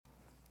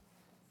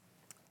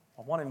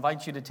I want to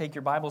invite you to take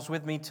your Bibles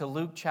with me to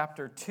Luke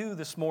chapter 2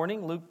 this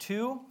morning. Luke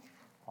 2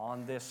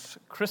 on this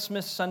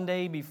Christmas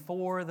Sunday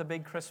before the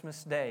big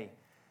Christmas day.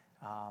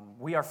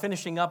 We are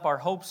finishing up our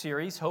Hope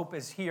series. Hope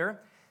is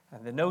here.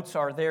 And the notes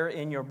are there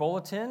in your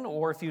bulletin,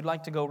 or if you'd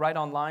like to go right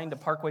online to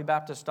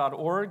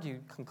parkwaybaptist.org,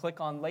 you can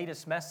click on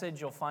Latest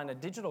Message. You'll find a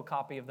digital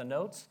copy of the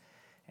notes,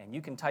 and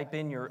you can type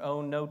in your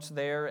own notes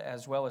there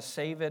as well as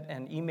save it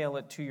and email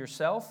it to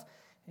yourself.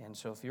 And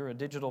so if you're a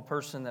digital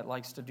person that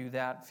likes to do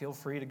that, feel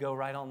free to go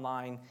right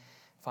online,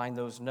 find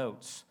those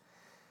notes.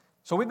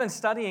 So we've been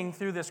studying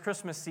through this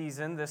Christmas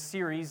season, this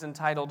series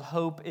entitled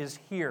Hope is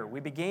Here. We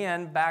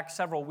began back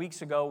several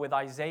weeks ago with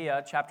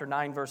Isaiah chapter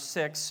 9, verse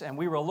 6, and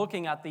we were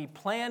looking at the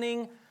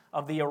planning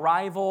of the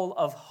arrival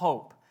of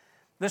hope.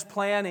 This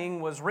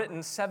planning was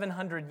written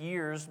 700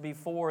 years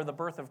before the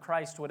birth of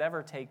Christ would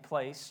ever take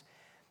place.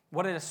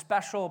 What a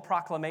special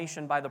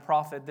proclamation by the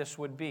prophet this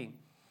would be.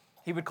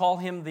 He would call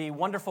him the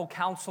Wonderful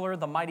Counselor,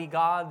 the Mighty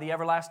God, the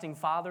Everlasting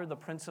Father, the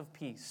Prince of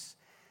Peace.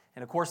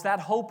 And of course, that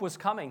hope was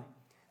coming.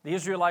 The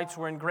Israelites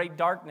were in great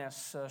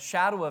darkness. A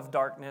shadow of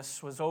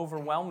darkness was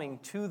overwhelming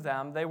to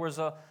them. There was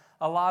a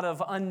lot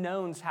of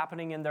unknowns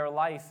happening in their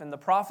life. And the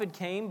prophet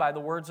came by the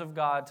words of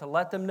God to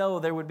let them know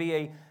there would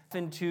be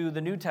into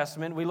the New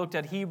Testament. We looked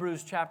at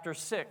Hebrews chapter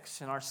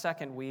 6 in our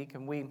second week,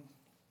 and we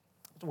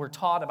were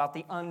taught about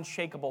the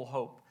unshakable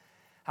hope.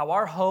 How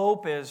our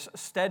hope is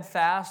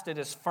steadfast, it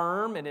is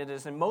firm, and it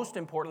is, and most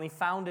importantly,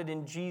 founded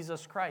in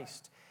Jesus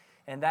Christ.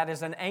 And that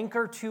is an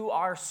anchor to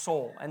our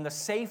soul. And the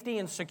safety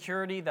and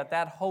security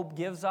that hope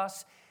gives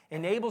us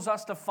enables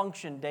us to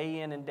function day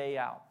in and day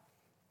out.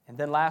 And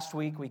then last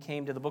week we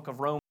came to the book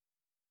of Romans,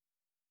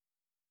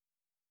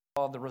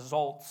 the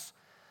results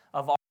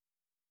of our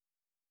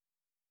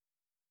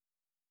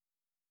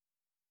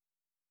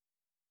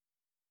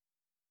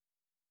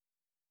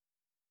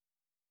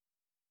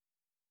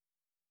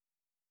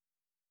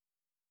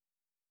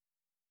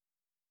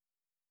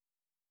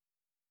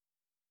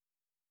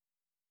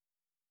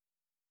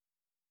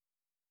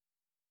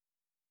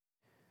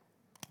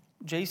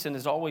Jason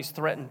has always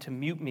threatened to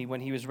mute me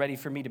when he was ready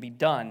for me to be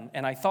done,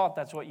 and I thought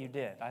that's what you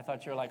did. I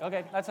thought you were like,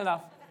 okay, that's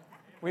enough.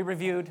 We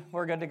reviewed.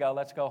 We're good to go.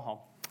 Let's go home.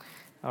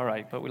 All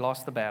right, but we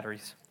lost the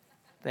batteries.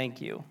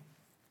 Thank you.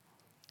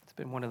 It's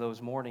been one of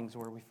those mornings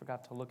where we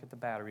forgot to look at the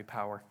battery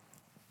power.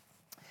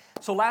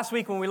 So last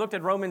week when we looked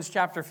at Romans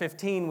chapter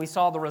 15, we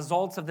saw the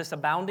results of this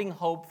abounding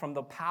hope from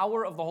the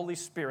power of the Holy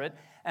Spirit,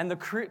 and the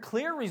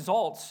clear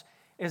results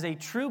is a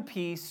true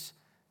peace,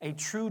 a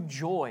true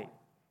joy.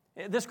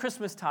 This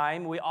Christmas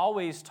time, we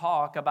always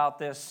talk about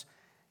this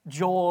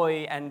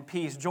joy and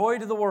peace, joy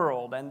to the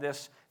world, and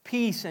this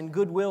peace and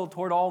goodwill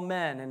toward all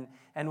men.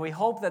 And we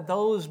hope that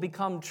those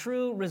become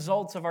true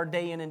results of our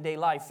day in and day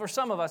life. For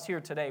some of us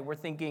here today, we're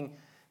thinking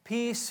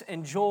peace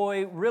and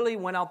joy really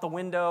went out the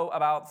window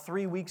about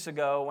 3 weeks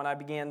ago when I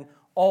began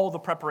all the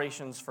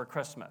preparations for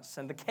Christmas.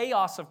 And the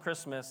chaos of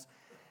Christmas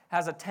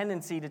has a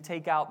tendency to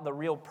take out the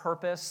real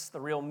purpose,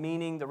 the real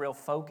meaning, the real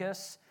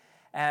focus.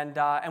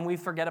 And we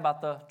forget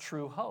about the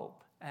true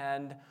hope.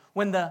 And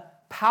when the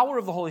power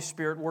of the Holy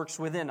Spirit works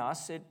within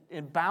us,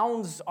 it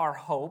bounds our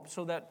hope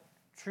so that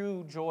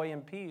true joy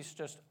and peace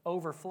just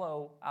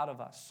overflow out of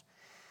us.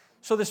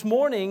 So this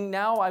morning,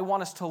 now I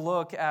want us to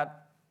look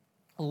at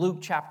Luke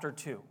chapter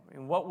 2.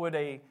 And what would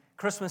a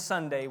Christmas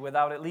Sunday,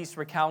 without at least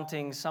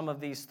recounting some of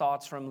these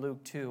thoughts from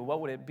Luke 2,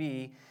 what would it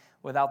be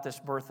without this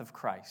birth of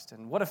Christ?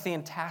 And what a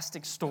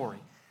fantastic story.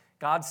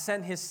 God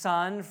sent His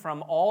Son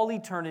from all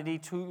eternity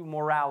to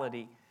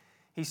morality.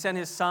 He sent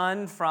His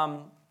Son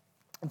from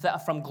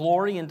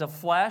glory into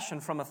flesh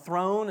and from a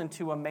throne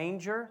into a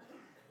manger.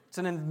 It's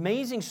an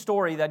amazing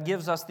story that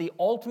gives us the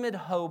ultimate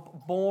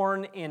hope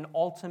born in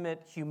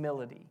ultimate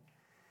humility.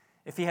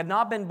 If He had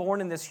not been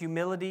born in this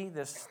humility,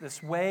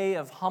 this way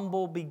of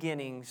humble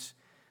beginnings,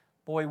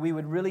 boy, we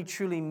would really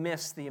truly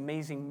miss the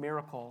amazing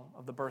miracle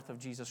of the birth of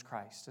Jesus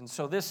Christ. And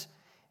so this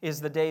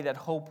is the day that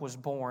hope was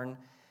born.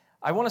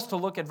 I want us to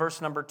look at verse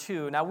number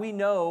 2. Now, we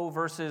know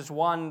verses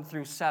 1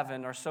 through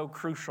 7 are so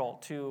crucial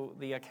to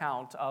the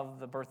account of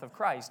the birth of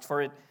Christ,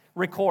 for it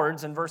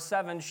records in verse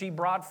 7, she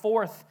brought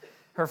forth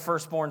her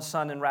firstborn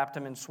son and wrapped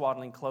him in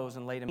swaddling clothes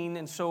and laid him.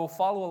 And so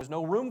there's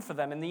no room for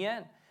them in the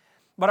end.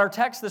 But our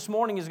text this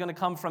morning is going to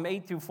come from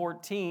 8 through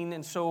 14,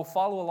 and so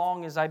follow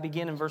along as I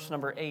begin in verse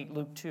number 8,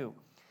 Luke 2.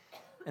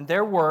 And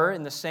there were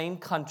in the same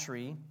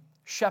country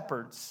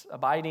shepherds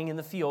abiding in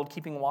the field,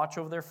 keeping watch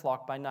over their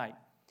flock by night.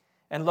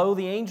 And lo,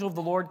 the angel of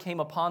the Lord came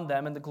upon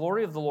them, and the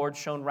glory of the Lord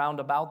shone round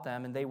about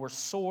them, and they were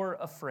sore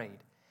afraid.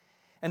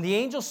 And the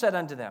angel said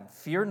unto them,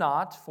 Fear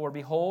not, for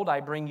behold, I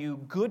bring you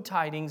good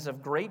tidings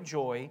of great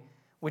joy,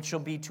 which shall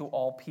be to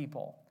all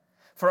people.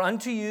 For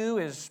unto you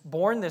is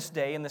born this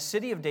day in the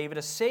city of David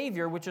a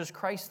Savior, which is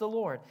Christ the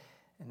Lord.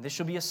 And this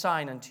shall be a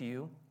sign unto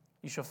you.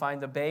 You shall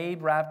find the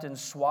babe wrapped in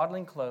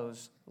swaddling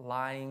clothes,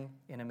 lying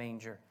in a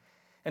manger.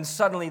 And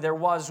suddenly there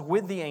was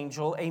with the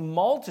angel a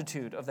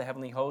multitude of the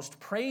heavenly host,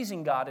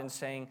 praising God and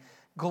saying,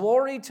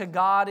 Glory to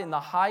God in the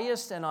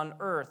highest, and on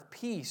earth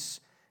peace,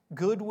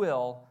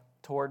 goodwill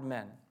toward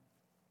men.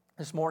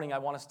 This morning, I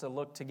want us to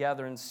look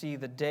together and see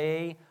the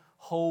day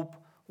hope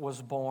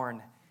was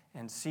born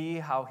and see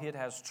how it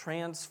has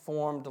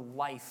transformed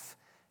life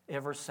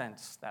ever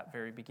since that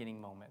very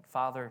beginning moment.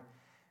 Father,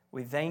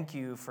 we thank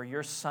you for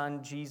your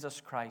Son,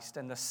 Jesus Christ,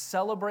 and the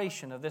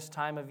celebration of this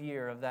time of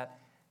year of that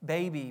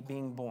baby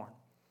being born.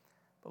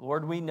 But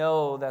Lord, we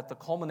know that the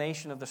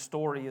culmination of the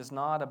story is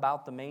not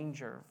about the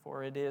manger,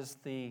 for it is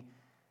the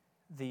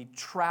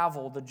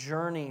travel, the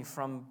journey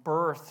from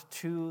birth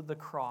to the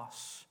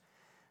cross.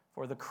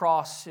 For the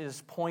cross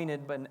is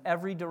pointed in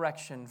every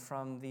direction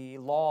from the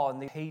law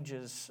and the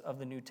pages of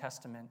the New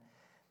Testament.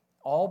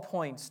 All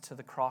points to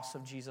the cross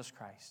of Jesus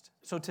Christ.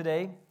 So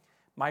today,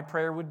 my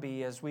prayer would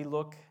be, as we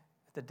look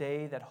at the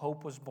day that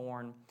hope was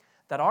born,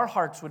 that our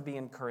hearts would be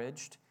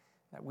encouraged,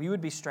 that we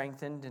would be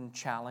strengthened and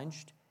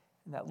challenged,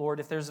 and that,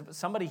 Lord, if there's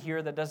somebody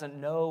here that doesn't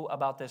know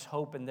about this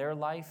hope in their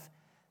life,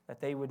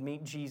 that they would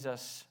meet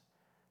Jesus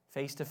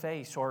face to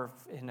face or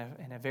in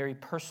a very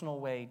personal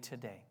way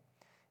today.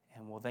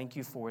 And we'll thank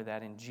you for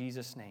that in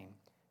Jesus' name.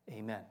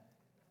 Amen.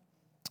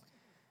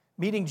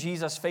 Meeting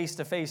Jesus face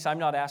to face, I'm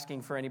not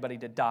asking for anybody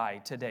to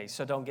die today,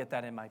 so don't get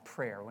that in my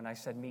prayer when I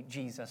said meet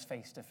Jesus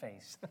face to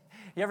face.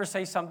 You ever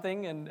say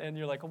something and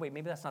you're like, oh, wait,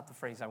 maybe that's not the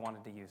phrase I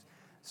wanted to use.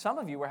 Some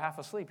of you were half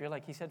asleep. You're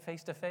like, he said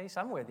face to face?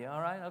 I'm with you,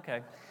 all right?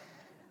 Okay.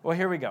 Well,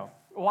 here we go.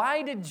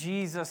 Why did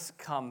Jesus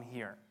come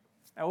here?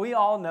 And we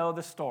all know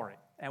the story,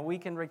 and we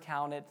can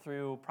recount it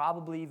through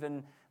probably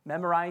even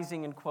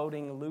memorizing and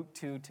quoting Luke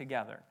 2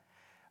 together.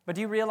 But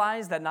do you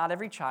realize that not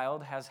every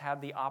child has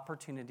had the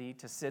opportunity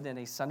to sit in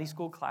a Sunday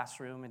school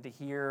classroom and to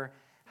hear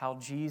how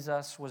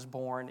Jesus was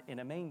born in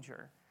a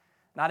manger?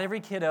 Not every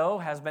kiddo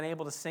has been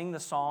able to sing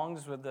the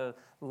songs with the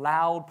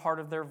loud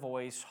part of their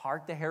voice,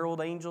 "Hark the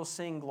herald angels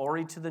sing,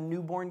 glory to the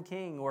newborn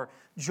King," or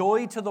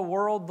 "Joy to the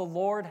world, the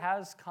Lord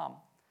has come."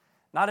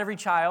 Not every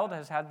child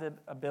has had the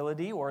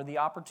ability or the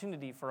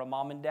opportunity for a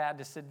mom and dad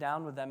to sit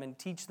down with them and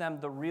teach them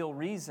the real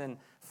reason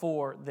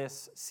for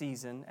this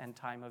season and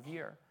time of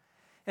year.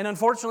 And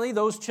unfortunately,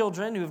 those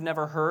children who've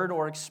never heard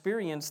or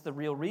experienced the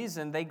real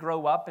reason, they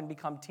grow up and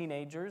become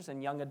teenagers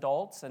and young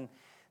adults, and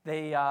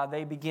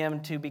they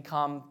begin to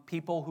become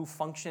people who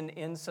function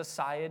in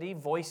society,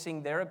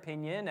 voicing their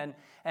opinion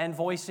and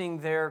voicing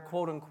their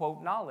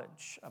quote-unquote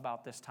knowledge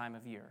about this time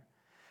of year.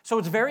 So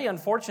it's very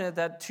unfortunate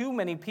that too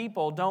many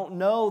people don't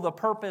know the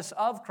purpose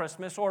of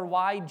Christmas or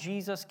why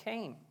Jesus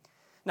came.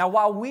 Now,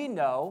 while we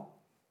know,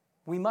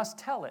 we must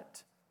tell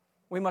it.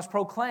 We must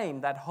proclaim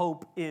that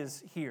hope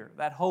is here,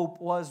 that hope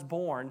was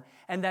born,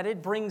 and that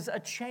it brings a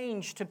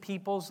change to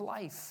people's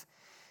life.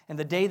 And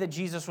the day that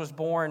Jesus was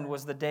born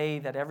was the day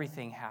that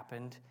everything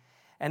happened.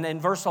 And in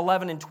verse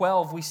 11 and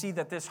 12, we see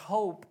that this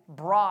hope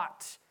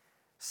brought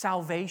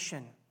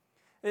salvation.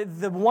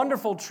 The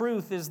wonderful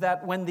truth is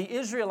that when the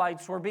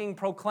Israelites were being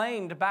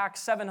proclaimed back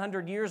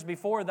 700 years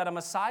before that a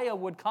Messiah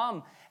would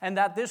come and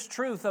that this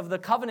truth of the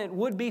covenant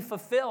would be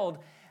fulfilled,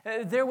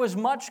 there was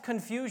much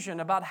confusion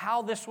about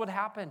how this would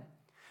happen.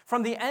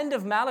 From the end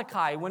of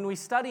Malachi, when we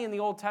study in the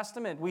Old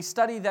Testament, we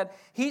study that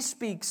he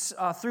speaks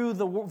through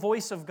the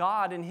voice of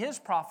God in his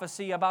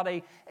prophecy about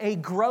a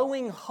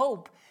growing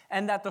hope,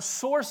 and that the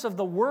source of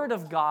the Word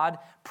of God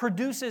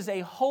produces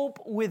a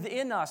hope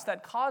within us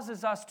that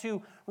causes us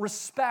to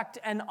respect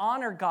and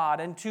honor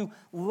God and to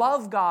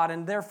love God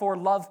and therefore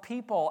love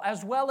people,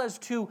 as well as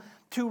to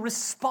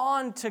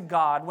respond to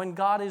God when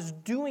God is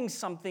doing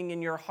something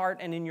in your heart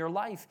and in your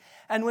life.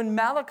 And when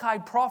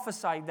Malachi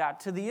prophesied that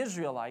to the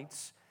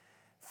Israelites,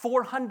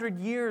 400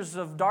 years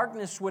of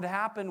darkness would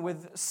happen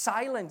with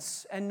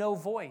silence and no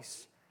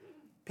voice.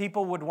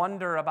 People would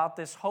wonder about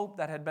this hope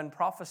that had been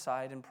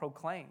prophesied and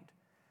proclaimed.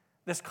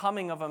 This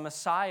coming of a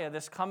Messiah,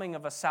 this coming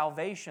of a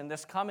salvation,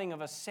 this coming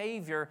of a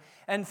Savior.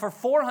 And for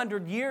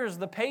 400 years,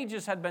 the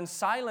pages had been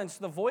silenced.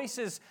 The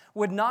voices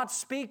would not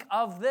speak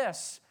of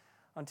this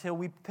until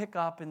we pick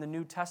up in the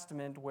New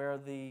Testament where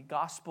the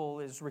gospel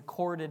is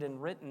recorded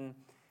and written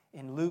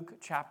in Luke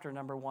chapter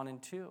number 1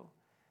 and 2.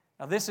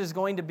 Now, this is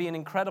going to be an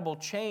incredible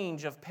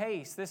change of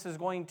pace. This is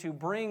going to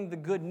bring the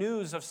good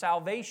news of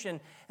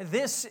salvation.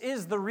 This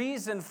is the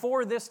reason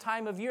for this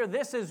time of year.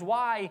 This is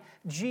why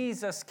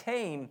Jesus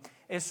came,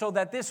 is so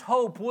that this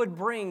hope would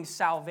bring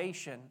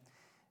salvation.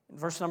 In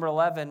verse number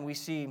 11, we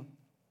see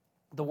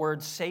the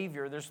word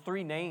Savior. There's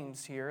three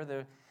names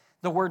here.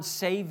 The word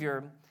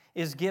Savior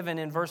is given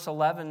in verse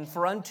 11.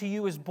 For unto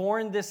you is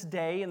born this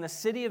day in the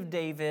city of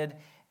David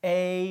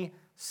a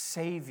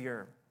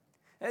Savior.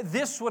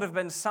 This would have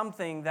been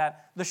something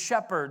that the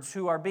shepherds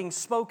who are being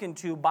spoken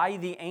to by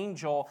the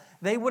angel,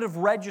 they would have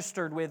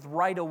registered with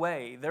right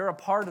away. They're a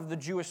part of the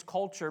Jewish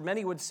culture.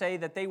 Many would say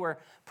that they were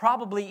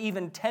probably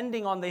even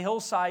tending on the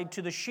hillside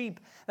to the sheep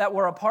that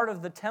were a part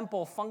of the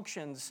temple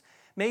functions,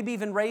 maybe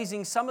even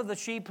raising some of the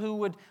sheep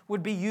who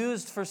would be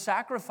used for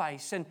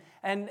sacrifice.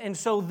 And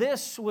so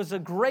this was a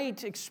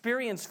great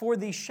experience for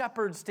these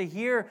shepherds to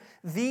hear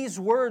these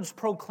words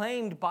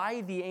proclaimed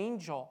by the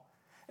angel.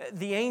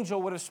 The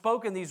angel would have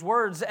spoken these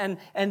words, and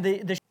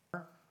the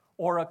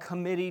or a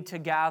committee to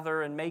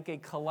gather and make a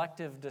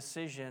collective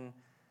decision.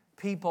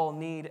 People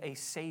need a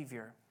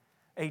Savior.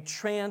 a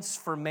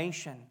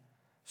transformation.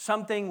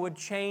 Something would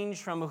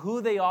change from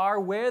who they are,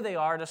 where they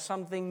are, to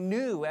something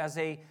new as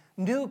a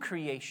new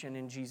creation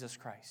in Jesus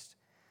Christ.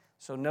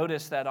 So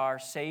notice that our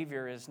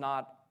Savior is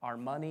not our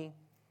money,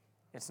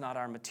 it's not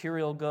our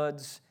material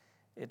goods,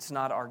 it's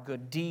not our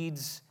good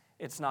deeds,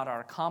 it's not our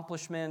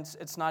accomplishments,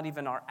 it's not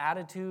even our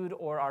attitude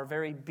or our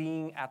very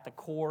being at the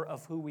core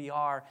of who we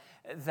are.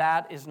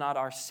 That is not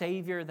our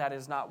Savior, that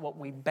is not what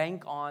we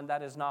bank on,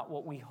 that is not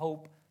what we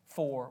hope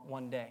for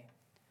one day.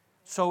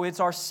 So it's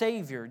our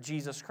Savior,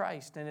 Jesus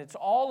Christ, and it's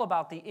all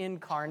about the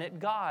incarnate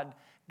God.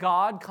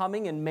 God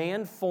coming in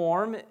man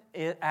form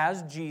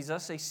as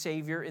Jesus, a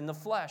Savior in the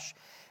flesh.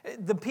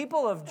 The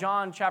people of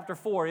John chapter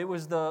 4, it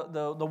was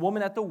the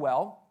woman at the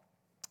well,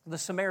 the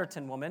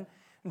Samaritan woman,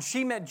 and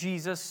she met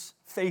Jesus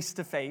face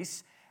to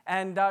face,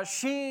 and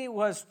she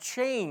was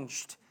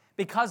changed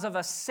because of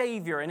a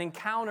Savior, an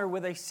encounter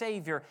with a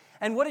Savior.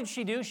 And what did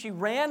she do? She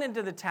ran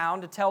into the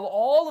town to tell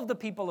all of the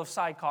people of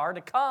Sychar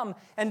to come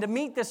and to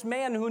meet this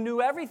man who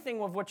knew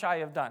everything of which I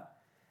have done.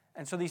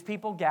 And so these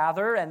people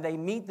gather and they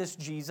meet this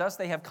Jesus.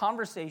 They have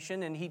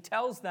conversation, and he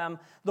tells them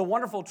the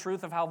wonderful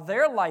truth of how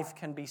their life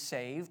can be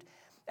saved.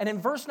 And in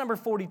verse number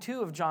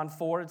 42 of John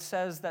 4, it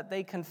says that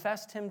they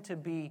confessed him to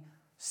be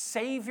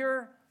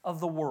Savior of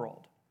the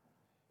world.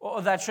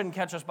 Well, that shouldn't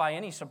catch us by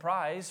any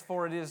surprise,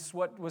 for it is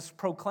what was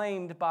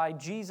proclaimed by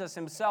Jesus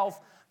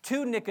himself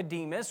to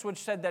Nicodemus, which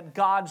said that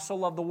God so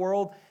loved the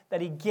world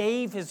that he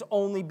gave his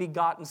only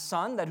begotten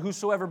Son, that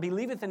whosoever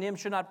believeth in him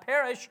should not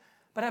perish,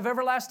 but have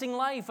everlasting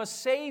life, a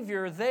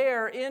Savior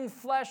there in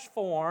flesh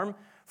form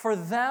for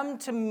them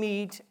to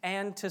meet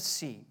and to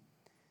see.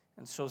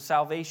 And so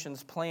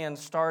salvation's plan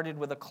started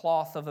with a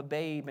cloth of a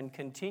babe and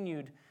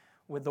continued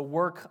with the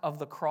work of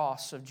the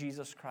cross of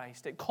Jesus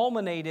Christ. It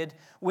culminated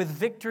with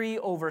victory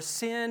over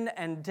sin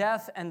and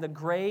death and the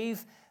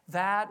grave.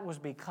 That was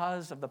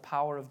because of the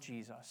power of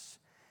Jesus.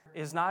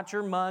 It's not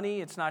your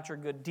money, it's not your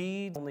good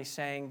deeds, only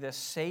saying this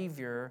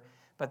Savior.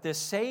 But this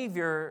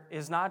Savior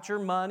is not your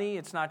money,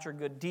 it's not your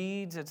good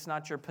deeds, it's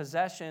not your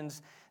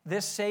possessions.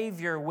 This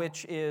Savior,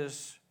 which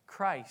is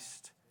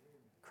Christ,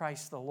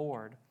 Christ the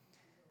Lord.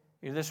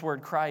 This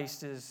word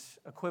Christ is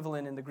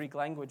equivalent in the Greek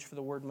language for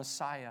the word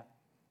Messiah.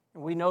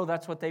 And we know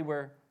that's what they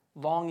were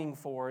longing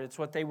for. It's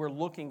what they were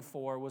looking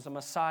for, was a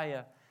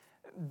Messiah.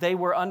 They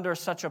were under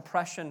such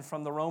oppression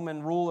from the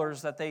Roman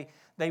rulers that they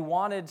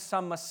wanted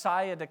some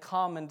Messiah to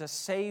come and to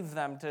save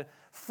them, to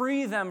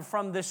free them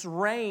from this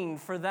reign,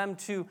 for them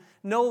to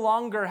no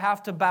longer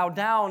have to bow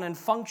down and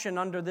function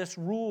under this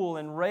rule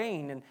and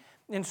reign.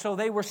 And so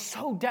they were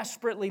so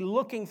desperately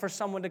looking for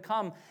someone to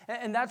come.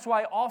 And that's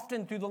why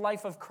often through the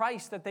life of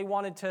Christ that they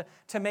wanted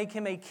to make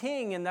him a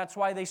king, and that's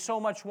why they so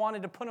much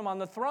wanted to put him on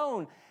the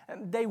throne.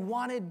 They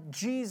wanted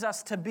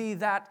Jesus to be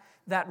that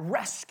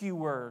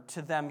rescuer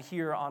to them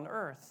here on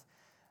earth.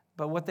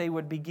 But what they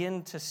would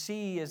begin to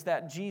see is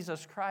that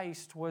Jesus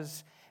Christ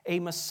was a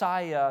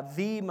Messiah,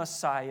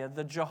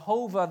 the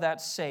Jehovah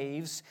that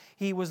saves.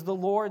 He was the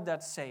Lord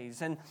that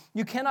saves. And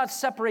you cannot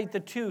separate the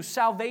two.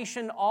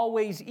 Salvation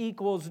always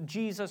equals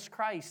Jesus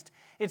Christ.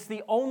 It's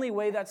the only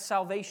way that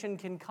salvation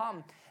can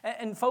come.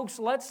 And folks,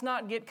 let's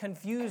not get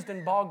confused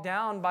and bogged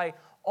down by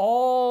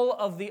all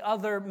of the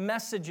other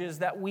messages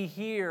that we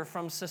hear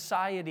from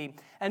society.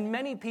 And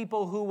many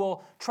people who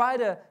will try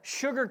to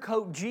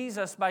sugarcoat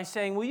Jesus by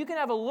saying, well, you can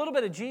have a little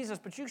bit of Jesus,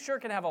 but you sure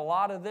can have a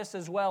lot of this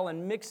as well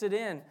and mix it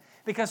in.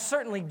 Because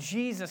certainly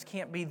Jesus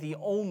can't be the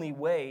only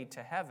way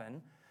to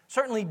heaven.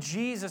 Certainly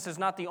Jesus is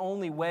not the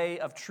only way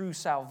of true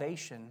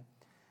salvation.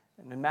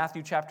 And in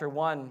Matthew chapter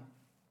 1,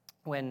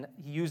 when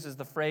he uses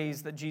the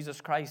phrase that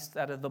Jesus Christ,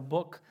 out of the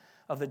book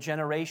of the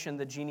generation,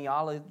 the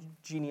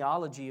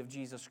genealogy of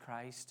Jesus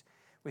Christ,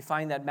 we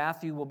find that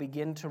Matthew will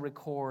begin to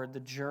record the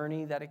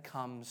journey that it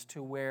comes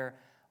to where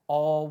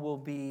all will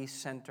be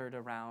centered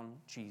around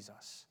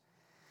Jesus.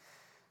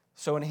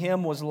 So in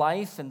him was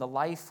life, and the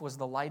life was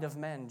the light of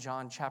men,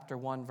 John chapter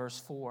 1, verse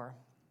 4.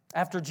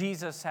 After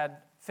Jesus had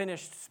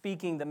finished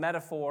speaking the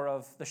metaphor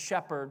of the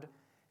shepherd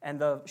and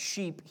the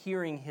sheep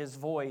hearing his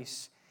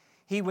voice,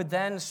 he would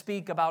then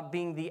speak about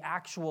being the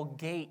actual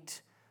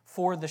gate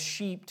for the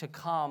sheep to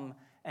come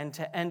and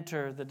to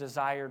enter the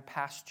desired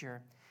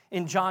pasture.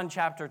 In John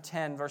chapter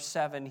 10, verse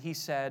 7, he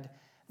said,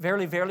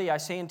 "Verily, verily, I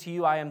say unto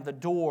you, I am the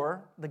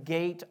door, the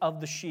gate of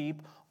the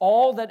sheep.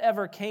 All that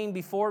ever came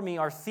before me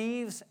are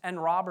thieves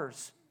and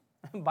robbers."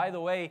 By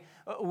the way,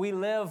 we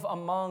live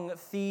among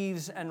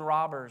thieves and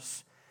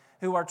robbers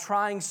who are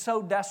trying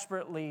so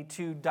desperately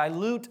to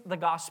dilute the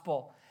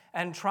gospel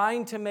and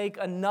trying to make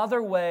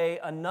another way,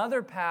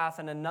 another path,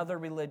 and another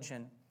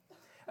religion.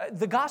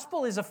 The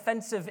gospel is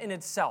offensive in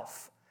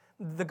itself.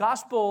 The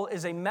gospel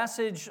is a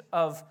message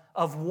of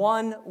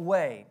one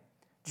way.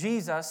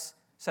 Jesus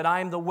said,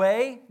 "I am the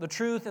way, the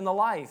truth, and the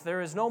life."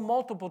 There is no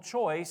multiple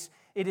choice.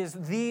 It is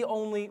the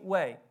only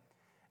way.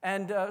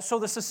 And so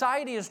the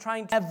society is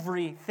trying to,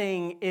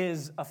 everything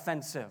is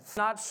offensive.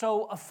 Not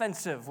so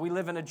offensive. We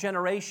live in a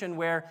generation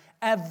where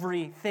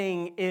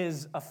everything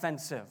is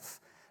offensive.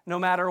 No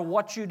matter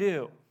what you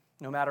do,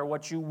 No matter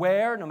what you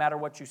wear, no matter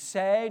what you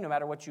say, no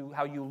matter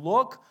how you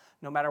look,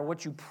 no matter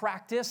what you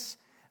practice,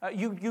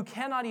 you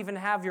cannot even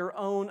have your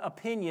own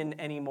opinion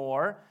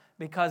anymore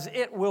because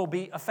it will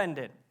be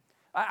offended.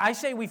 I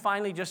say we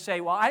finally just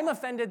say, well, I'm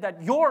offended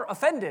that you're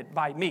offended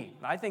by me.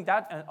 I think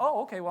that,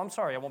 okay, well, I'm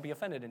sorry, I won't be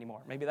offended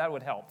anymore. Maybe that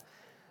would help.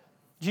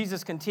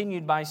 Jesus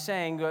continued by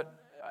saying,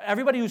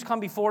 everybody who's come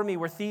before me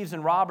were thieves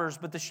and robbers,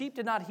 but the sheep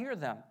did not hear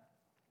them.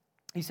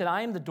 He said,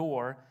 I am the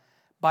door.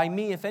 By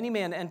me, if any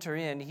man enter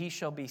in, he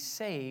shall be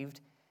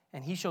saved,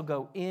 and he shall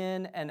go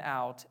in and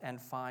out and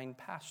find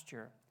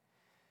pasture.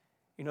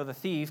 You know, the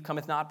thief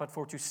cometh not but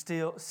for to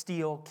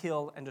steal,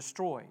 kill, and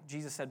destroy.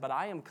 Jesus said, but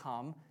I am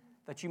come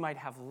that you might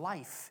have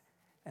life,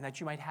 and that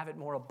you might have it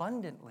more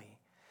abundantly,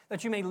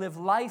 that you may live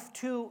life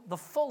to the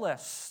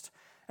fullest.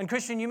 And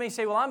Christian, you may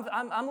say, well,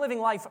 I'm living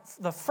life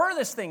the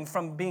furthest thing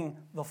from being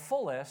the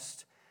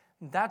fullest.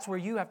 That's where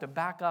you have to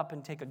back up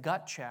and take a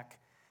gut check.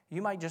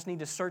 You might just need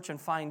to search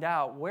and find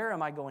out, where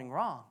am I going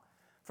wrong?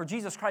 For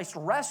Jesus Christ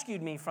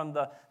rescued me from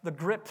the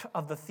grip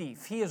of the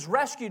thief. He has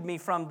rescued me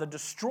from the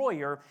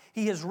destroyer.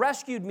 He has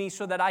rescued me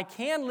so that I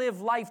can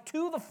live life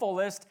to the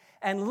fullest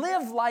and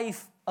live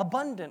life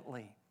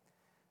abundantly.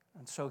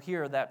 And so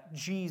here that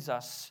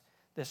Jesus,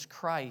 this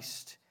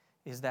Christ,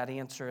 is that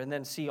answer. And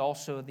then see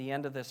also at the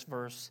end of this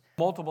verse,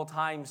 multiple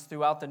times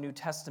throughout the New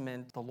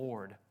Testament, the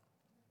Lord.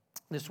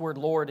 This word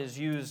Lord is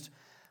used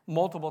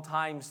multiple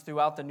times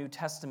throughout the New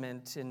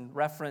Testament in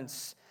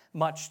reference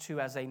much to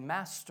as a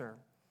master.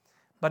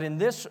 But in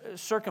this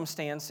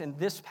circumstance, in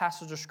this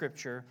passage of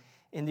Scripture,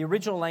 in the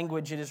original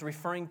language, it is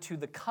referring to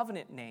the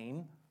covenant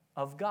name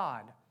of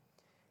God.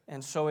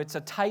 And so it's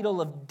a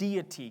title of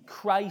deity,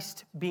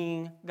 Christ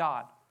being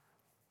God.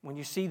 When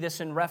you see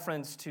this in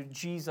reference to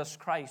Jesus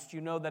Christ,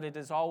 you know that it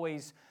is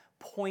always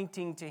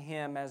pointing to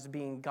Him as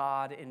being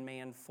God in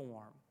man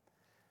form.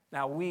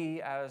 Now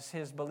we, as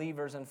His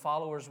believers and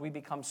followers, we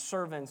become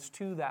servants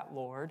to that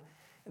Lord.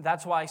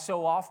 That's why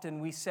so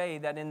often we say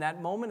that in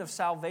that moment of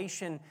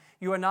salvation,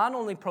 you are not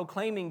only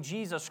proclaiming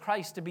Jesus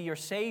Christ to be your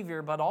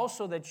Savior, but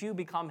also that you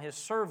become His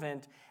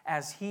servant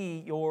as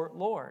He your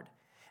Lord.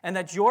 And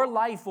that your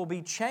life will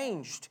be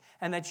changed,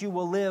 and that you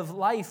will live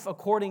life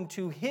according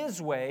to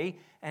His way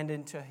and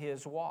into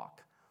His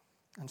walk.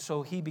 And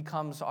so He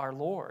becomes our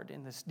Lord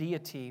in this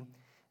deity.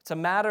 It's a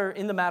matter,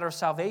 in the matter of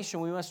salvation,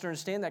 we must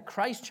understand that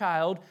Christ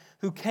child,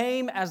 who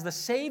came as the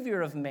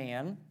Savior of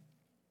man,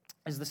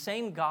 is the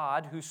same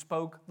God who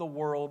spoke the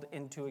world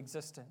into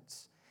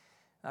existence.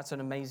 That's an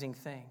amazing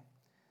thing.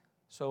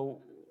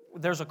 So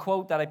there's a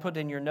quote that I put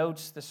in your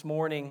notes this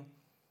morning.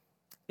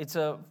 It's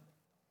a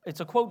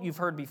quote you've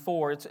heard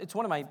before. It's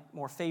one of my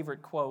more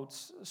favorite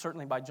quotes,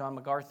 certainly by John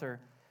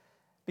MacArthur.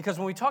 Because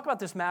when we talk about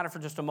this matter for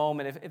just a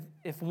moment,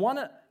 if one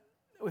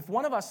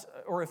of us,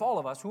 or if all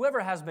of us, whoever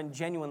has been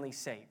genuinely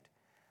saved,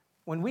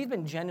 when we've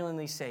been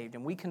genuinely saved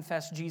and we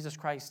confess Jesus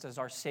Christ as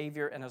our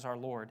Savior and as our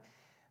Lord,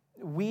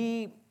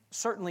 we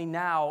certainly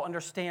now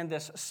understand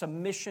this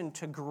submission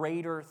to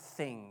greater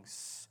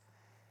things.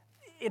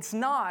 It's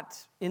not,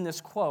 in this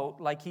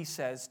quote, like he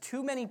says,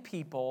 too many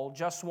people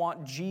just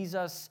want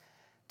Jesus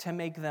to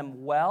make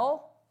them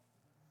well,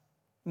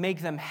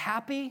 make them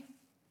happy,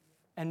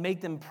 and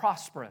make them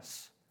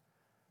prosperous.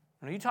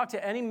 When you talk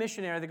to any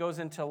missionary that goes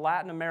into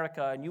Latin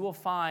America, and you will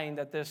find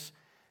that this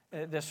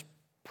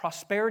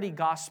prosperity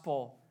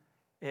gospel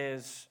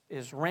is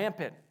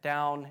rampant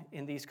down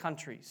in these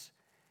countries,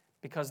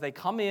 because they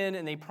come in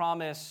and they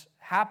promise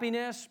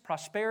happiness,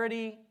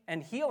 prosperity,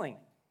 and healing.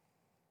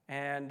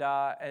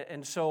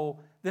 And so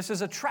this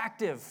is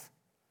attractive.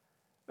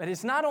 But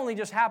it's not only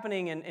just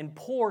happening in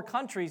poor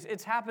countries,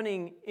 it's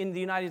happening in the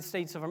United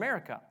States of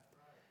America.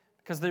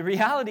 Because the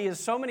reality is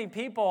so many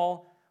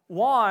people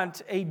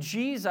want a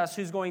Jesus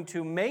who's going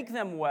to make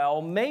them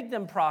well, make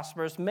them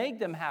prosperous, make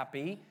them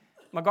happy.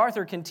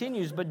 MacArthur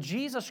continues, but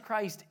Jesus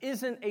Christ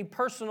isn't a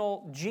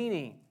personal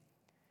genie.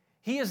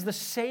 He is the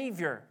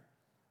Savior.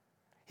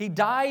 He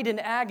died in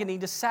agony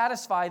to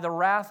satisfy the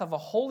wrath of a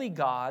holy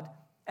God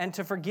and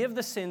to forgive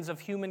the sins of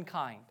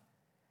humankind.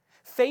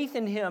 Faith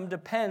in Him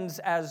depends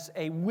as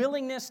a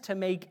willingness to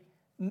make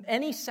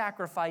any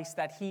sacrifice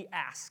that He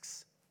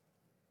asks.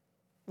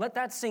 Let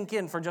that sink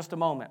in for just a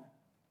moment.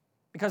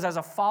 Because as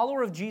a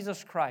follower of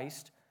Jesus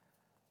Christ,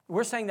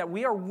 we're saying that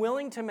we are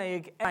willing to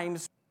make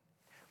times,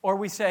 or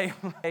we say,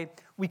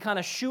 we kind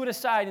of shoot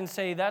aside and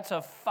say, that's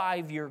a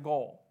 5-year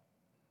goal.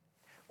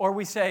 Or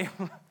we say,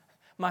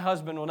 my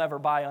husband will never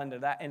buy into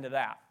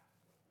that.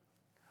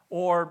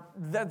 Or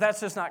that's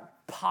just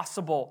not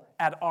possible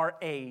at our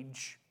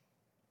age.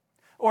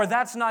 Or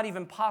that's not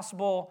even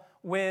possible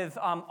with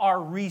our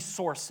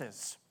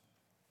resources.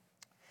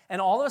 And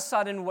all of a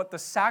sudden, what the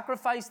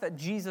sacrifice that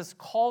Jesus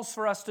calls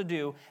for us to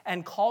do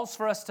and calls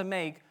for us to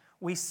make,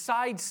 we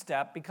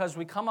sidestep because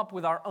we come up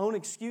with our own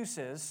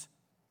excuses,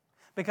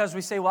 because we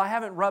say, well, I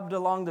haven't rubbed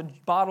along the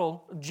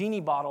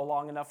genie bottle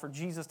long enough for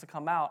Jesus to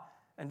come out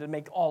and to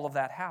make all of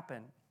that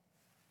happen.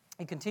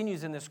 He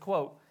continues in this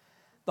quote,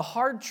 the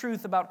hard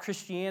truth about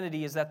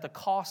Christianity is that the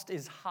cost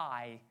is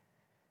high,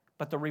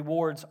 but the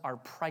rewards are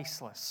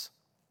priceless.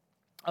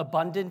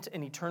 abundant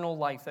and eternal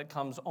life that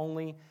comes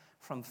only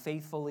from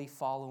faithfully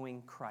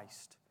following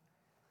Christ.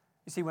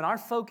 You see, when our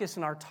focus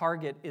and our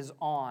target is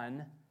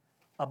on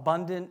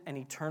abundant and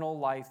eternal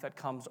life that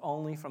comes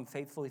only from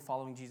faithfully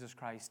following Jesus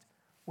Christ,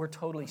 we're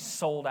totally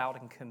sold out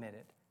and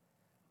committed.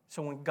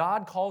 So when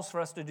God calls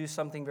for us to do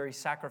something very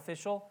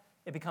sacrificial,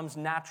 it becomes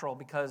natural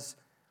because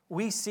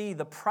we see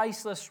the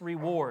priceless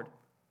reward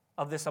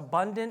of this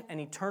abundant and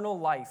eternal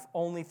life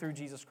only through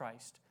Jesus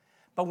Christ.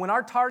 But when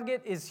our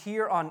target is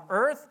here on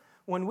earth,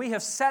 when we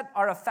have set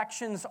our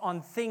affections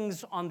on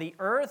things on the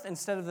earth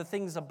instead of the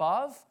things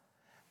above,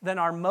 then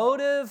our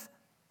motive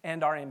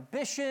and our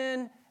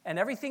ambition and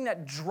everything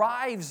that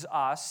drives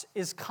us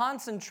is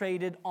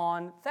concentrated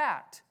on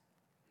that.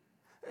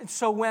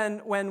 So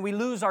when we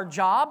lose our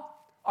job,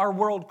 our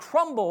world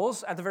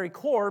crumbles at the very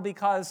core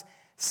because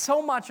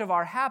so much of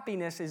our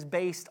happiness is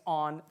based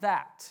on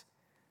that.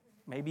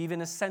 Maybe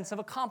even a sense of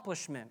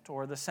accomplishment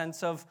or the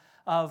sense of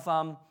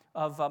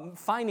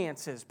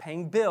finances,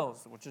 paying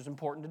bills, which is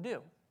important to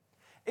do.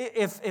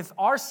 If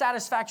our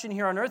satisfaction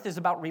here on earth is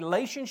about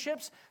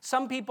relationships,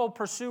 some people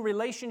pursue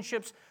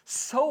relationships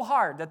so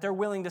hard that they're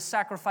willing to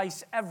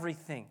sacrifice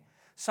everything.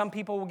 Some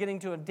people will get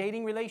into a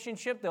dating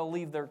relationship, they'll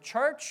leave their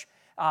church,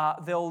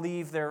 they'll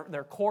leave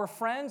their core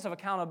friends of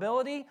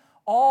accountability,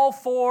 all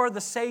for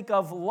the sake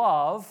of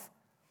love.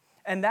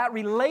 And that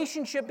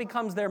relationship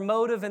becomes their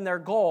motive and their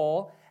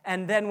goal.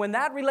 And then when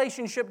that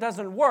relationship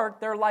doesn't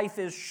work, their life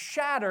is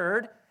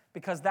shattered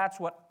because that's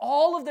what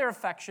all of their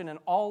affection and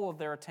all of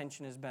their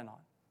attention has been on.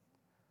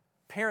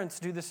 Parents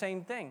do the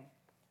same thing.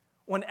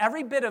 When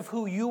every bit of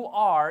who you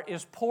are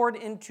is poured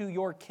into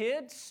your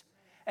kids,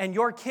 and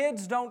your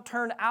kids don't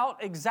turn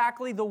out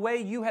exactly the way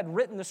you had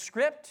written the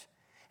script,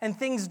 and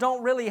things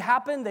don't really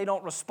happen, they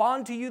don't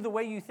respond to you the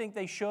way you think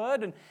they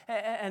should,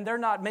 and they're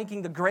not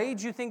making the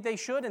grades you think they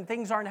should, and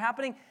things aren't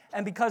happening,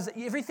 and because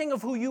everything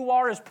of who you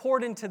are is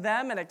poured into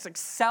them, and it's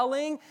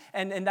excelling,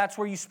 and that's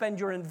where you spend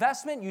your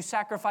investment, you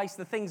sacrifice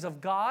the things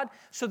of God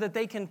so that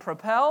they can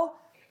propel,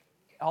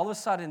 all of a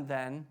sudden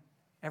then,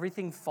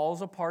 everything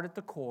falls apart at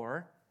the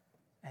core,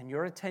 and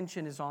your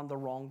attention is on the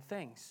wrong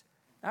things.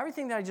 Now,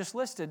 everything that I just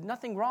listed,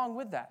 nothing wrong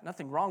with that.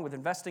 Nothing wrong with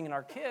investing in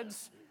our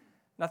kids.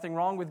 Nothing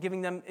wrong with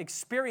giving them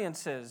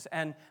experiences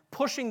and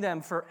pushing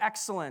them for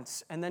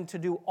excellence and then to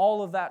do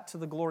all of that to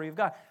the glory of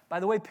God. By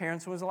the way,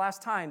 parents, when was the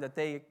last time that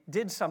they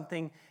did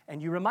something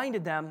and you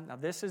reminded them, now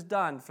this is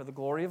done for the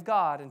glory of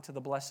God and to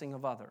the blessing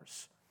of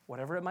others,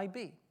 whatever it might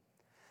be.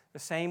 The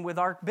same with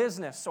our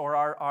business or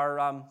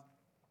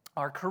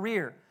our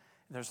career.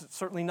 There's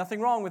certainly nothing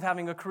wrong with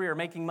having a career,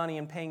 making money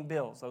and paying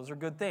bills. Those are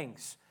good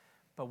things.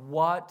 But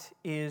what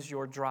is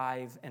your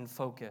drive and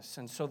focus?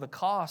 And so the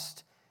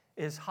cost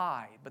is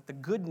high. But the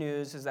good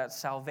news is that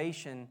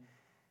salvation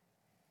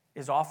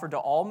is offered to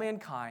all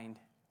mankind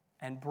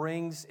and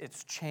brings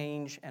its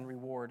change and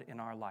reward in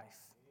our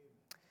life.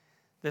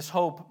 This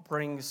hope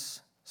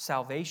brings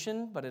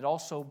salvation, but it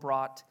also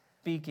brought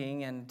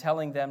speaking and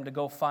telling them to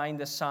go find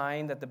the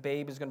sign that the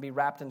babe is going to be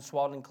wrapped in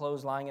swaddling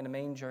clothes lying in a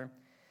manger.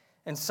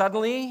 And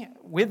suddenly,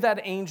 with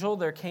that angel,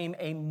 there came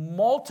a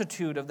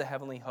multitude of the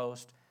heavenly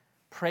host,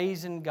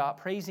 praising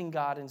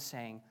God and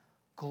saying,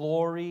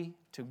 "Glory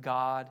to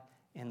God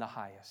in the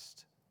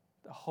highest."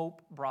 The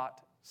hope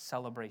brought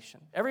celebration.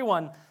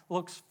 Everyone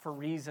looks for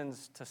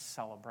reasons to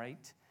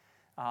celebrate.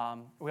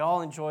 We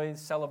all enjoy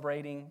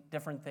celebrating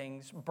different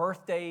things,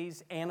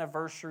 birthdays,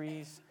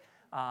 anniversaries,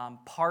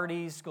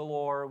 parties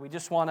galore. We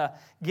just want to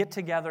get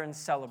together and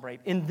celebrate.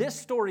 In this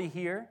story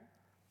here,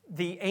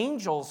 the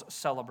angels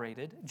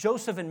celebrated,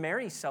 Joseph and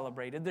Mary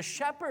celebrated, the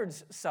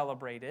shepherds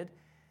celebrated,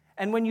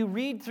 and when you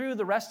read through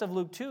the rest of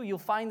Luke 2, you'll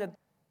find that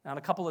in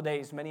a couple of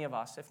days, many of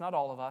us, if not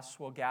all of us,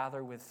 will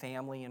gather with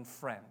family and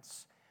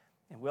friends,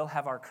 and we'll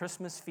have our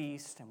Christmas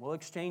feast, and we'll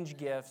exchange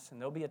gifts, and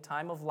there'll be a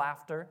time of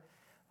laughter,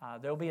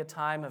 there'll be a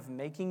time of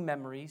making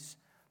memories,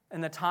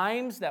 and the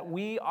times that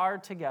we are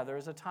together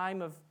is a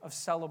time of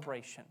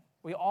celebration.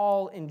 We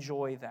all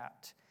enjoy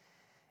that.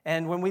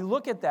 And when we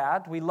look at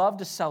that, we love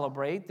to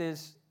celebrate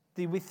this.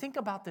 We think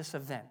about this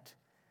event.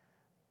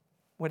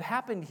 What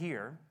happened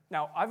here,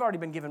 now I've already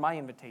been given my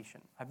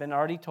invitation. I've been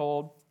already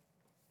told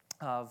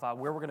of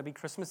where we're going to be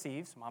Christmas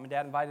Eve. So Mom and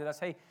Dad invited us,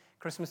 hey,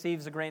 Christmas Eve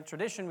is a grand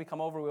tradition. We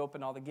come over, we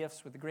open all the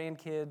gifts with the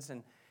grandkids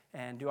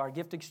and do our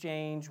gift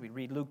exchange. We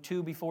read Luke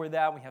 2 before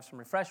that. We have some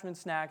refreshment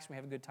snacks. We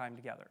have a good time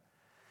together.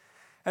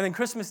 And then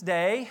Christmas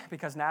Day,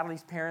 because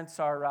Natalie's parents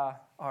are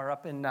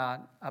up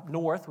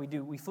north,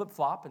 we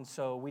flip-flop, and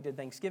so we did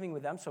Thanksgiving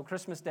with them. So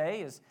Christmas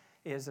Day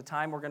is a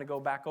time we're going to go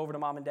back over to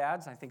Mom and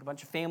Dad's. I think a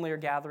bunch of family are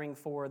gathering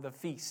for the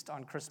feast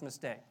on Christmas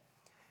Day.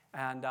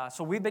 And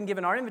so we've been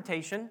given our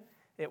invitation.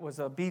 It was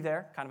a be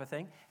there kind of a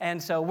thing.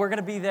 And so we're going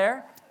to be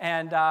there,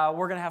 and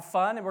we're going to have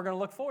fun, and we're going to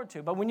look forward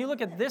to. But when you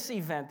look at this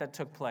event that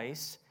took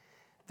place,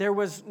 there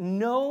was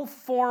no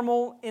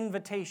formal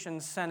invitation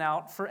sent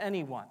out for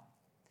anyone.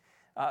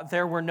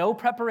 There were no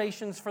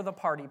preparations for the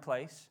party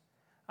place.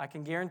 I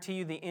can guarantee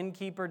you the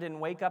innkeeper didn't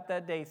wake up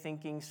that day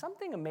thinking,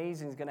 something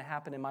amazing is going to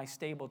happen in my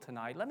stable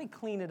tonight. Let me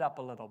clean it up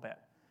a little bit.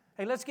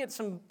 Hey, let's get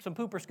some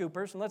pooper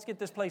scoopers and let's get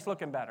this place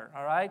looking better,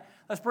 all right?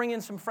 Let's bring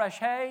in some fresh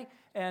hay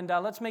and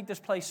let's make this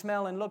place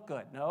smell and look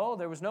good. No,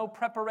 there was no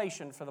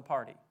preparation for the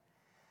party.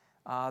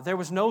 There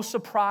was no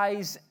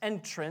surprise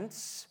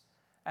entrance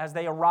as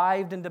they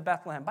arrived into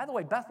Bethlehem. By the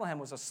way, Bethlehem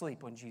was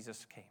asleep when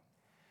Jesus came.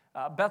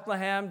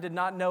 Bethlehem did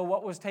not know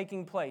what was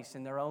taking place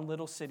in their own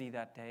little city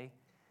that day.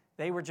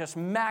 They were just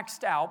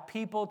maxed out,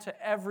 people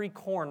to every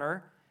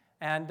corner,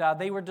 and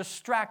they were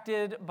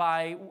distracted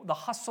by the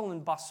hustle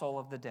and bustle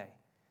of the day.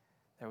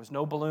 There was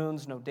no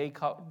balloons, no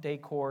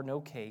decor,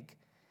 no cake.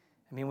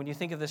 I mean, when you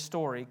think of this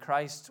story,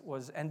 Christ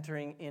was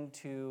entering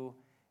into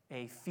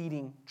a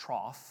feeding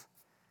trough,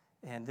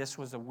 and this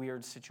was a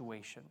weird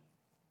situation.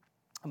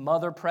 A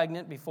mother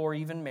pregnant before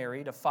even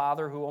married, a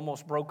father who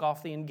almost broke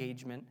off the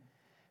engagement,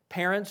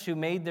 parents who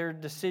made their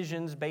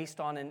decisions based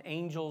on an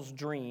angel's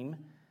dream,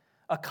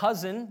 a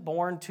cousin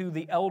born to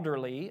the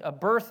elderly, a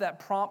birth that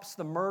prompts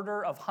the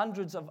murder of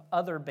hundreds of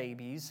other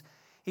babies.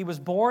 He was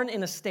born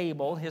in a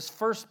stable, his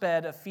first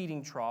bed a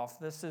feeding trough.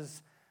 This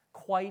is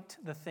quite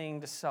the thing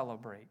to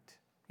celebrate.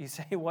 You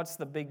say, what's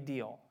the big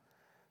deal?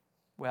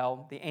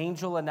 Well, the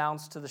angel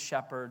announced to the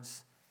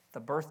shepherds the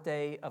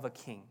birthday of a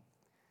king,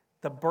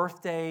 the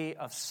birthday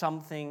of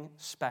something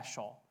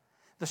special.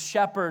 The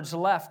shepherds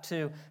left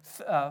to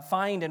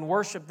find and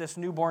worship this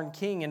newborn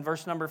king in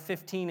verse number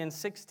 15 and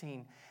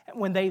 16. And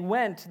when they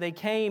went, they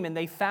came and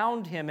they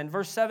found him. In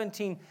verse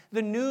 17,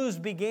 the news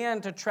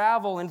began to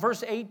travel. In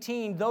verse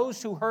 18,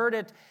 those who heard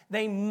it,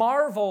 they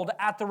marveled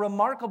at the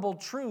remarkable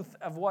truth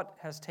of what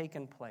has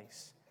taken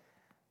place.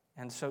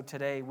 And so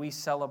today we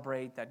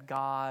celebrate that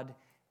God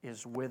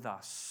is with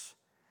us,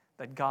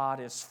 that God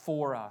is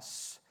for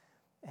us,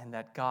 and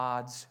that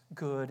God's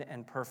good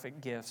and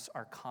perfect gifts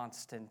are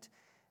constant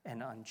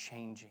and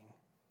unchanging.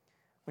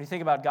 When you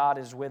think about God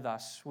is with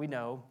us, we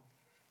know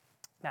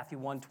Matthew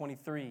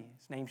 1:23,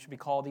 his name should be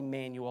called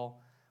Emmanuel,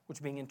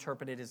 which being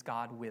interpreted as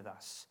God with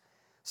us.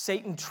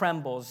 Satan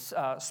trembles.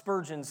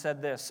 Spurgeon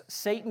said this,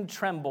 Satan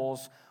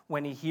trembles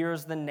when he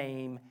hears the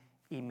name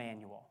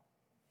Emmanuel.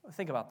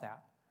 Think about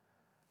that.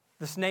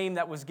 This name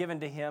that was given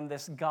to him,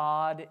 this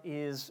God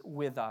is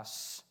with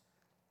us.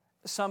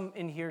 Some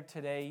in here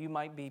today, you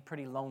might be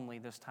pretty lonely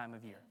this time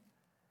of year.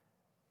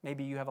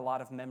 Maybe you have a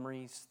lot of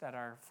memories that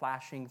are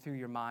flashing through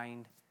your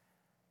mind.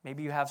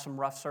 Maybe you have some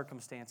rough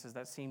circumstances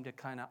that seem to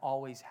kind of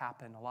always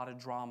happen, a lot of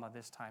drama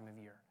this time of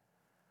year.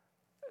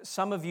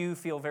 Some of you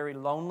feel very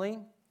lonely,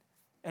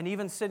 and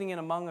even sitting in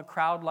among a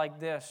crowd like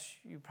this,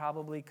 you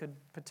probably could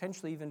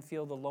potentially even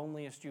feel the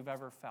loneliest you've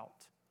ever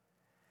felt.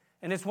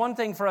 And it's one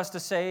thing for us to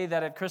say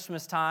that at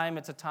Christmas time,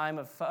 it's a time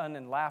of fun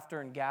and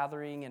laughter and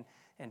gathering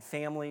and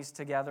families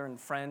together and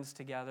friends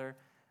together.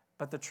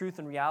 But the truth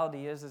and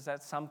reality is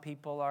that some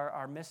people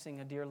are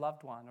missing a dear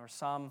loved one, or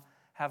some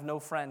have no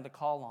friend to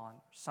call on.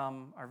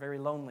 Some are very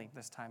lonely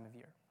this time of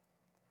year.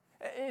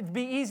 It'd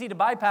be easy to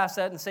bypass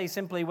that and say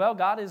simply, well,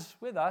 God is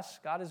with us,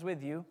 God is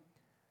with you.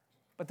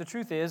 But the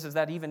truth is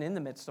that even in the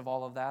midst of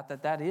all of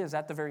that is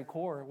at the very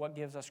core what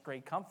gives us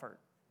great comfort.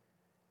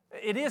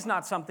 It is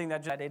not something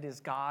that it is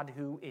God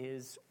who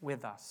is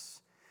with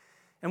us.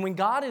 And when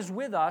God is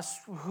with us,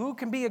 who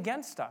can be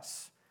against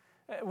us?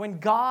 When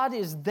God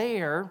is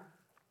there,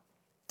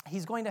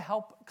 He's going to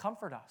help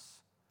comfort us.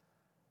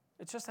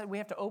 It's just that we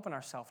have to open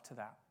ourselves to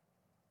that.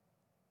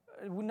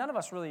 None of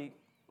us really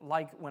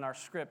like when our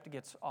script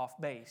gets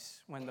off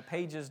base, when the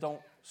pages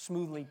don't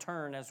smoothly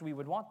turn as we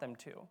would want them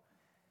to.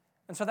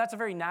 And so that's a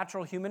very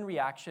natural human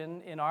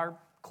reaction in our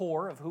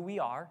core of who we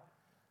are.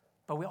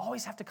 But we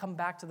always have to come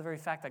back to the very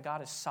fact that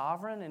God is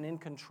sovereign and in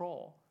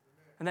control.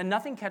 And that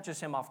nothing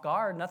catches him off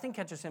guard, nothing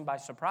catches him by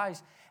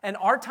surprise. And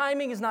our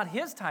timing is not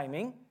his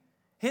timing.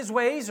 His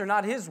ways are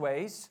not his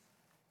ways.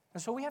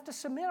 And so we have to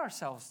submit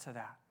ourselves to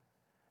that.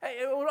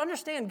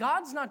 Understand,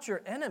 God's not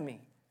your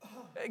enemy.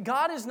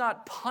 God is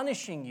not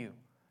punishing you.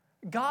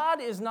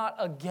 God is not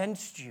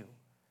against you.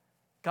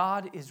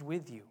 God is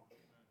with you.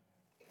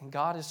 And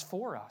God is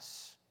for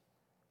us.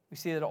 We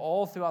see that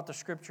all throughout the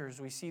Scriptures,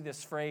 we see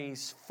this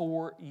phrase,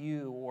 for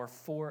you or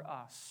for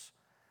us.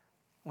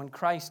 When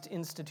Christ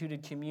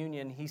instituted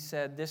communion, he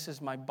said, this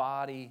is my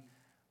body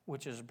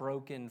which is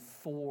broken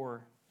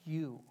for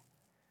you.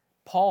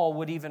 Paul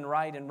would even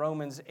write in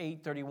Romans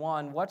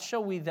 8:31, what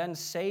shall we then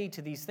say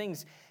to these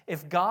things?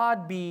 If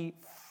God be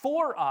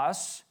for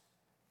us,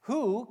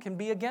 who can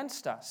be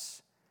against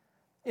us?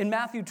 In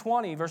Matthew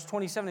 20, verse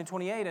 27 and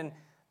 28,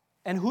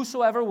 and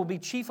whosoever will be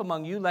chief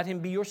among you, let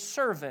him be your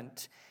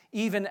servant,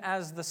 even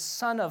as the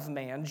Son of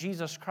Man,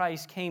 Jesus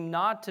Christ, came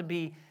not to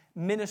be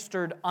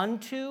ministered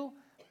unto,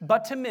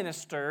 but to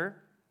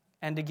minister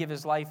and to give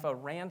his life a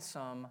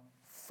ransom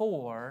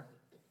for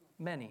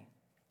many.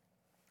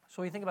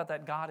 So when you think about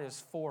that, God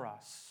is for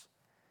us.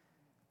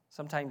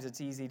 Sometimes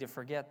it's easy to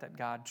forget that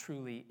God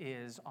truly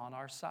is on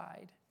our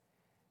side.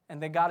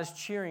 And that God is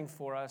cheering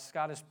for us.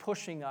 God is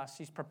pushing us.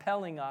 He's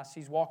propelling us.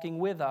 He's walking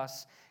with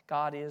us.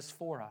 God is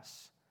for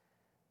us.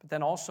 But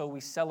then also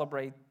we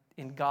celebrate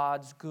in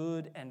God's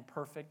good and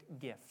perfect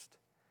gift.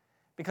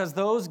 Because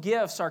those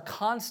gifts are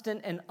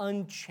constant and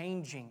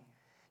unchanging.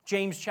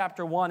 James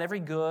chapter 1, every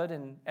good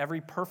and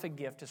every perfect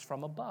gift is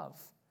from above,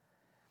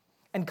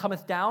 and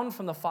cometh down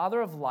from the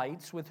Father of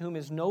lights, with whom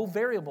is no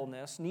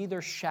variableness,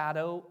 neither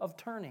shadow of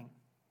turning.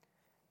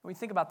 When we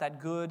think about that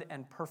good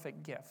and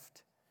perfect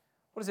gift,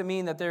 what does it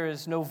mean that there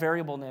is no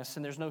variableness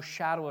and there's no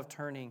shadow of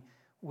turning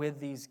with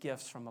these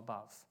gifts from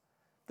above?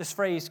 This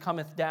phrase,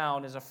 cometh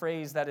down, is a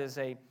phrase that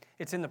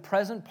it's in the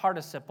present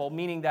participle,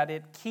 meaning that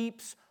it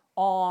keeps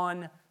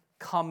on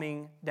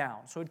coming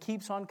down. So it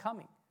keeps on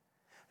coming.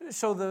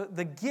 So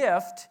the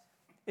gift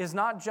is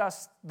not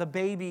just the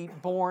baby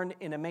born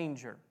in a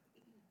manger,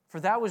 for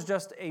that was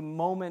just a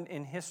moment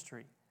in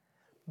history.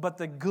 But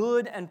the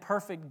good and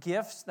perfect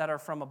gifts that are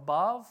from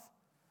above,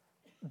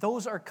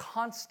 those are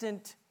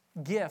constant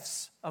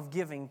gifts of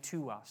giving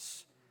to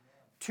us.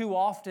 Too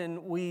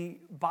often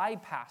we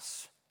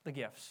bypass the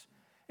gifts.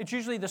 It's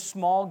usually the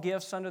small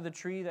gifts under the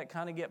tree that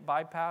kind of get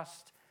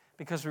bypassed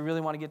because we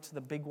really want to get to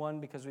the big one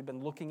because we've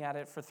been looking at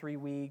it for 3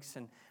 weeks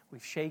and we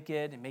shake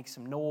it and make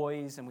some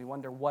noise and we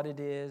wonder what it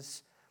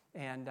is.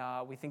 And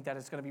we think that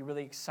it's going to be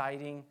really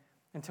exciting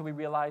until we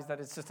realize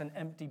that it's just an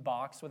empty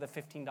box with a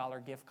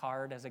 $15 gift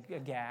card as a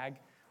gag.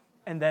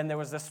 And then there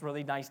was this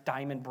really nice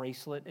diamond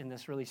bracelet in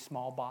this really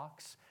small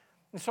box.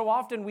 And so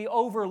often we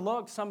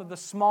overlook some of the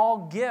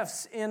small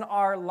gifts in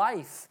our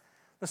life,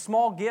 the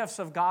small gifts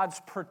of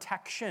God's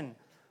protection,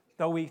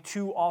 though we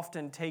too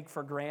often take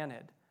for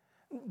granted.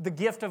 The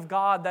gift of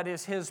God that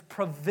is His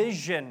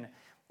provision,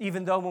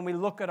 even though when we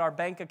look at our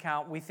bank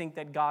account, we think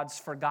that God's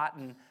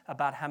forgotten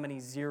about how many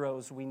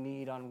zeros we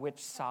need on which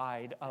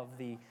side of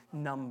the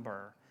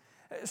number.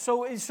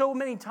 So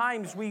many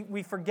times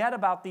we forget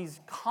about these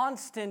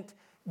constant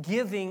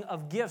giving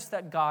of gifts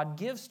that God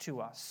gives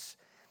to us.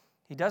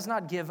 He does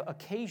not give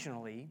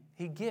occasionally,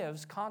 He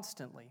gives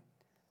constantly.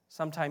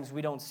 Sometimes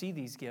we don't see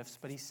these gifts,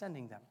 but He's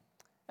sending them.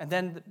 And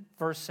then the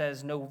verse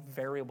says, no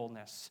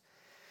variableness.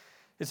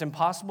 It's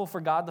impossible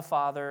for God the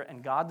Father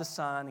and God the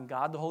Son and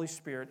God the Holy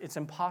Spirit, it's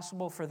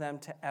impossible for them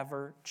to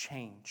ever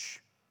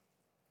change.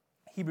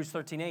 Hebrews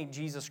 13:8,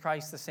 Jesus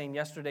Christ the same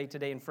yesterday,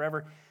 today, and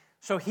forever.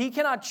 So He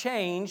cannot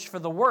change for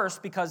the worse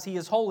because He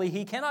is holy.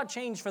 He cannot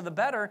change for the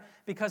better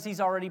because He's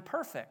already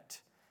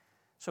perfect.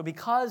 So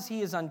because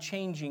He is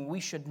unchanging, we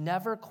should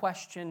never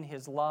question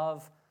His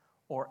love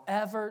or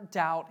ever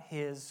doubt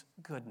His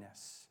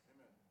goodness.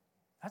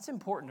 That's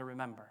important to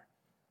remember.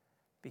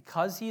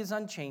 Because He is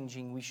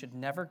unchanging, we should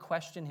never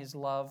question His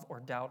love or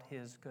doubt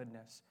His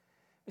goodness.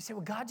 We say,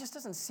 well, God just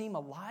doesn't seem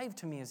alive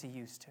to me as He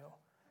used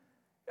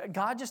to.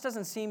 God just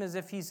doesn't seem as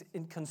if He's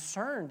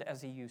concerned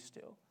as He used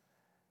to.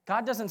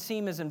 God doesn't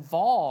seem as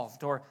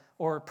involved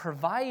or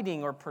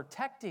providing or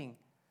protecting.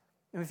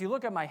 And if you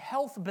look at my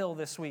health bill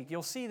this week,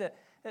 you'll see that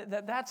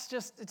it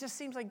just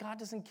seems like God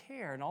doesn't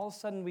care. And all of a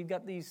sudden we've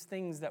got these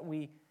things but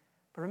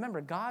remember,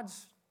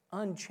 God's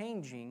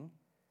unchanging.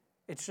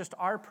 It's just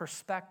our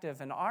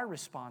perspective and our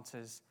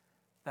responses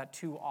that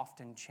too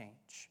often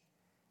change.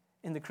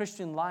 In the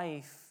Christian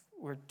life,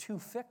 we're too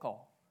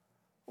fickle.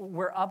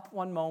 We're up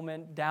one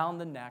moment, down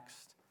the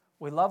next.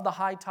 We love the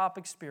high top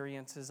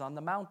experiences on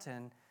the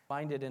mountain.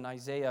 Find it in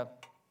Isaiah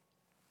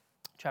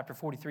chapter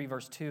 43,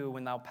 verse 2.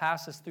 When thou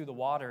passest through the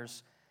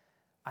waters,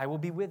 I will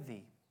be with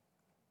thee.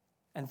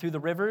 And through the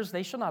rivers,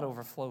 they shall not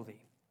overflow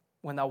thee.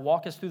 When thou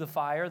walkest through the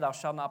fire, thou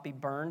shalt not be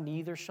burned,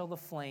 neither shall the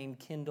flame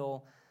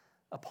kindle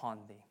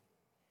upon thee.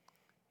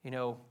 You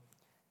know,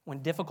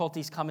 when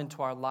difficulties come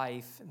into our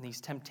life and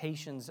these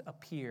temptations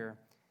appear,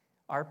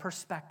 our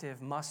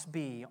perspective must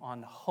be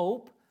on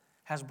hope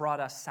has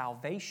brought us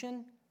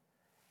salvation,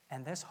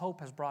 and this hope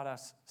has brought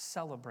us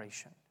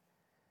celebration.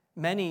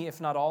 Many, if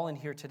not all in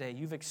here today,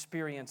 you've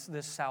experienced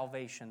this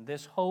salvation,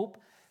 this hope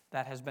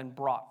that has been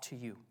brought to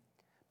you.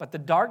 But the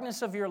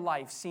darkness of your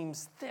life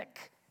seems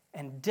thick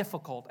and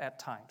difficult at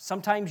times.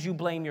 Sometimes you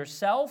blame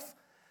yourself.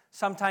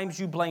 Sometimes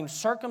you blame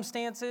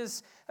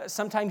circumstances.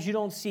 Sometimes you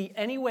don't see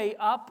any way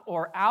up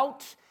or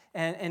out.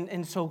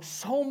 And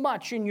so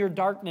much in your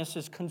darkness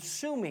is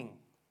consuming.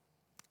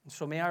 And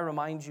so may I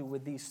remind you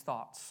with these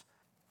thoughts.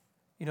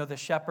 You know, the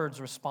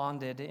shepherds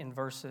responded in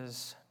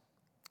verses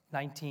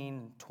 19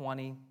 and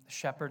 20. The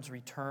shepherds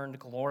returned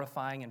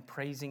glorifying and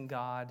praising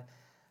God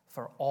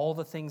for all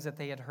the things that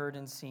they had heard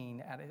and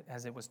seen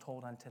as it was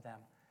told unto them.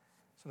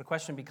 So the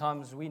question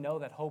becomes, we know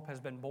that hope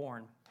has been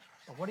born,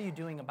 but what are you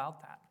doing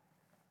about that?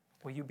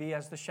 Will you be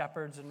as the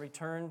shepherds and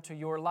return to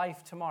your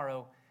life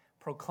tomorrow,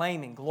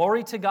 proclaiming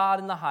glory to God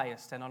in the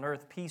highest and on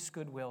earth peace,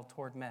 goodwill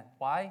toward men?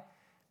 Why?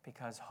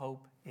 Because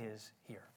hope is here.